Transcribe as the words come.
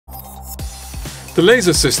The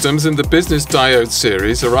laser systems in the business diode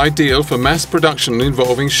series are ideal for mass production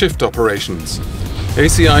involving shift operations.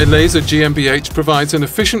 ACI Laser GmbH provides an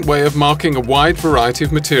efficient way of marking a wide variety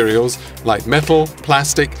of materials like metal,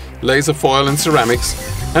 plastic, laser foil and ceramics,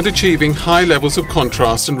 and achieving high levels of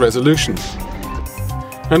contrast and resolution.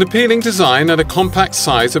 An appealing design and a compact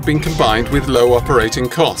size have been combined with low operating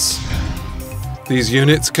costs. These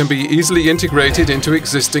units can be easily integrated into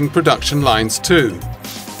existing production lines too.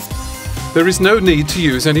 There is no need to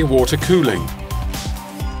use any water cooling.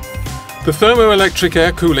 The thermoelectric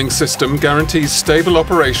air cooling system guarantees stable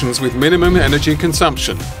operations with minimum energy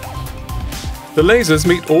consumption. The lasers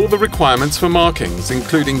meet all the requirements for markings,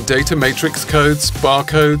 including data matrix codes,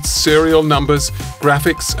 barcodes, serial numbers,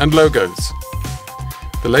 graphics and logos.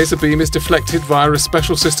 The laser beam is deflected via a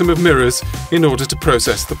special system of mirrors in order to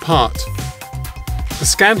process the part. The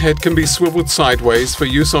scan head can be swiveled sideways for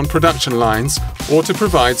use on production lines or to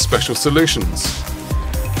provide special solutions.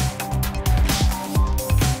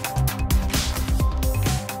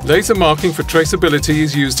 Laser marking for traceability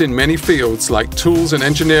is used in many fields like tools and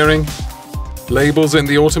engineering, labels in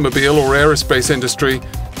the automobile or aerospace industry,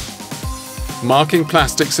 marking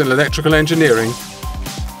plastics in electrical engineering,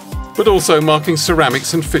 but also marking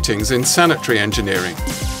ceramics and fittings in sanitary engineering.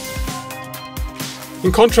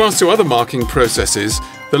 In contrast to other marking processes,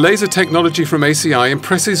 the laser technology from ACI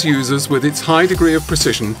impresses users with its high degree of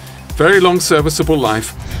precision, very long serviceable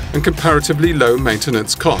life, and comparatively low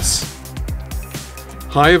maintenance costs.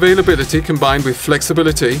 High availability combined with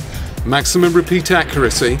flexibility, maximum repeat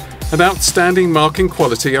accuracy, and outstanding marking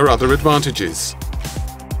quality are other advantages.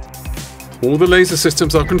 All the laser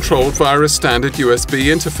systems are controlled via a standard USB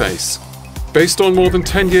interface. Based on more than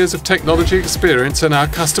 10 years of technology experience and our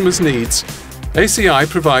customers' needs, ACI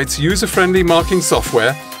provides user-friendly marking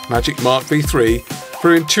software, Magic Mark V3,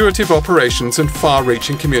 for intuitive operations and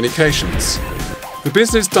far-reaching communications. The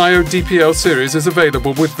Business Diode DPL series is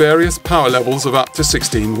available with various power levels of up to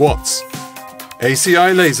 16 watts.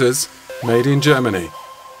 ACI lasers, made in Germany.